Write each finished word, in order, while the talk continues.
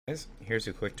Here's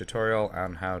a quick tutorial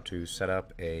on how to set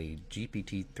up a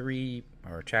GPT-3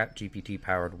 or ChatGPT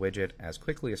powered widget as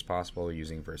quickly as possible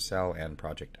using Vercel and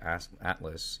Project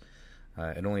Atlas.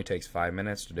 It only takes 5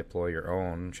 minutes to deploy your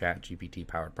own ChatGPT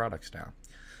powered products now.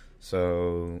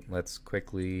 So let's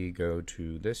quickly go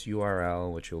to this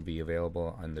URL, which will be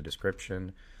available in the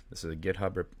description. This is a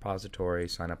GitHub repository.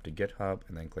 Sign up to GitHub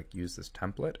and then click use this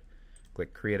template.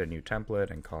 Click create a new template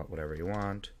and call it whatever you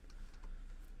want.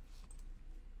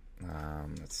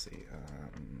 Let's see,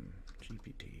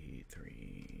 GPT-3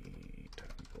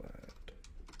 template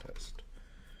test.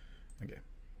 Okay.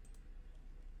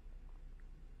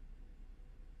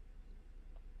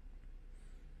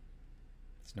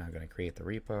 It's now going to create the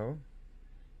repo.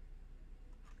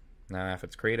 Now if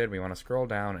it's created, we want to scroll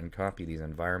down and copy these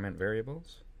environment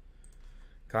variables.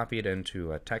 Copy it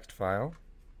into a text file,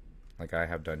 like I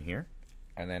have done here,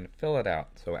 and then fill it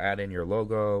out. So add in your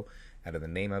logo, add in the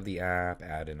name of the app,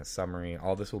 add in a summary.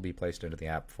 All this will be placed into the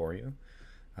app for you.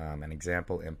 An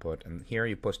example input, and here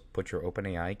you put your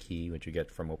OpenAI key, which you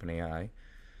get from OpenAI.com,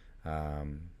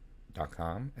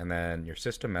 and then your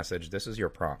system message. This is your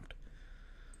prompt.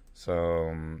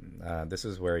 So this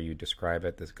is where you describe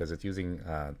it, because it's using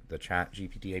the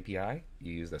ChatGPT API.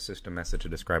 You use the system message to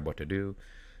describe what to do.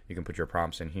 You can put your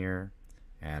prompts in here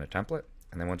and a template,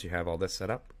 and then once you have all this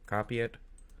set up, copy it,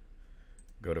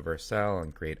 go to Vercel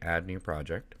and create add new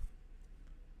project.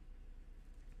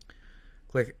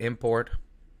 Click import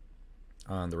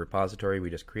on the repository we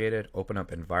just created, open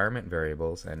up environment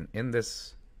variables, and in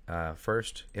this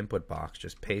first input box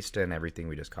just paste in everything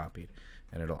we just copied,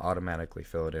 and it'll automatically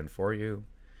fill it in for you,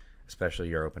 especially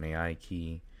your OpenAI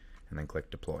key, and then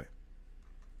click deploy.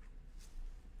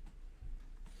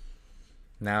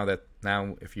 Now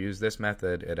if you use this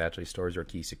method, it actually stores your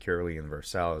key securely in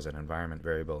Vercel as an environment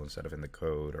variable instead of in the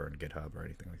code or in GitHub or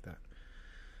anything like that.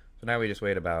 So now we just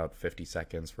wait about 50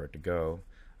 seconds for it to go.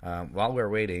 While we're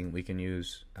waiting, we can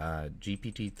use we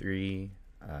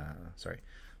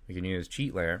can use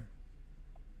CheatLayer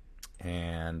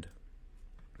and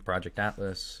Project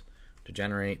Atlas to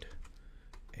generate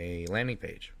a landing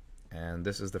page. And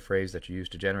this is the phrase that you use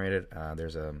to generate it.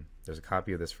 There's a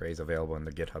copy of this phrase available in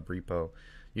the GitHub repo.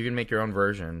 You can make your own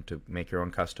version to make your own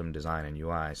custom design and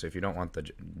UI. So if you don't want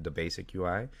the basic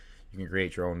UI, you can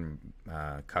create your own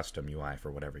custom UI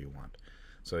for whatever you want.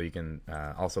 So you can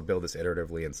also build this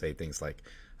iteratively and say things like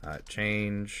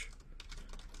change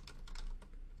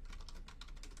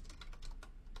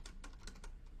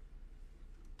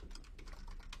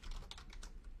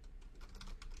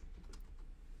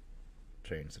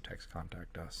the text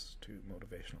contact us to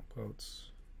motivational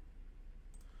quotes.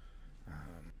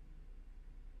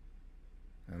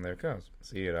 And there it goes.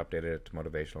 See, it updated it to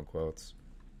motivational quotes.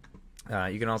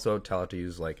 You can also tell it to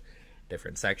use like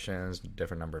different sections,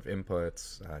 different number of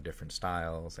inputs, different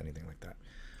styles, anything like that.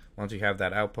 Once you have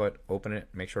that output, open it.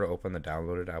 Make sure to open the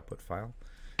downloaded output file,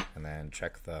 and then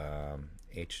check the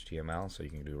HTML. So you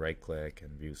can do right click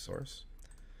and view source.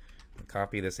 And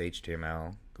copy this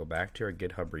HTML, go back to your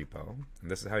GitHub repo, and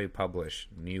this is how you publish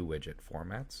new widget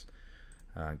formats.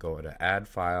 Go to add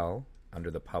file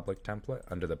under the public template,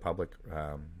 under the public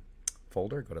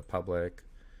folder, go to public,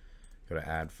 go to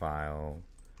add file,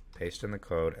 paste in the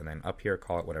code, and then up here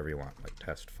call it whatever you want, like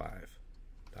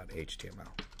test5.html.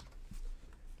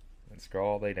 Then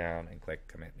scroll all the way down and click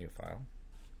commit new file.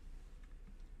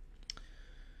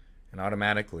 And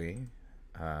automatically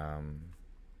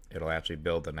it'll actually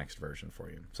build the next version for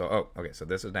you. So, okay, so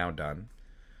this is now done.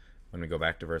 When we go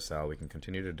back to Vercel, we can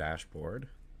continue to dashboard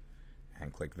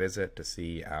and click visit to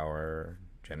see our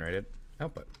generated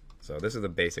output. So this is the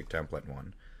basic template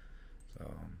one.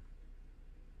 So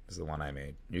this is the one I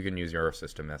made. You can use your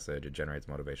system message. It generates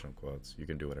motivational quotes. You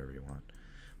can do whatever you want.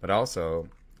 But also,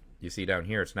 you see down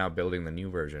here, it's now building the new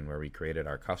version where we created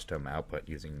our custom output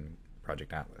using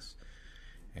Project Atlas.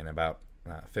 In about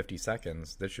 50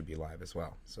 seconds, this should be live as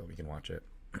well, so we can watch it.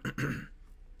 And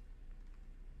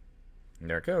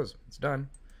there it goes. It's done.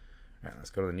 All right, let's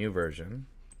go to the new version.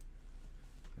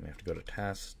 We have to go to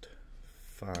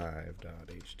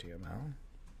test5.html,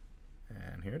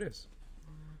 and here it is.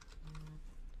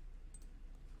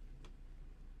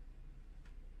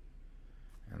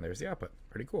 And there's the output.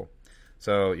 Pretty cool.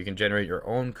 So you can generate your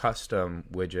own custom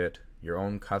widget, your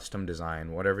own custom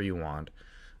design, whatever you want,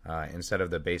 instead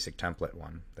of the basic template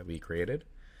one that we created.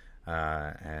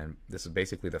 And this is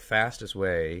basically the fastest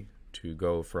way to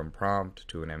go from prompt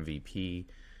to an MVP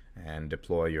and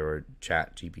deploy your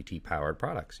ChatGPT powered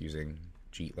products using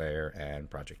CheatLayer and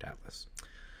Project Atlas.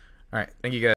 All right, thank you guys.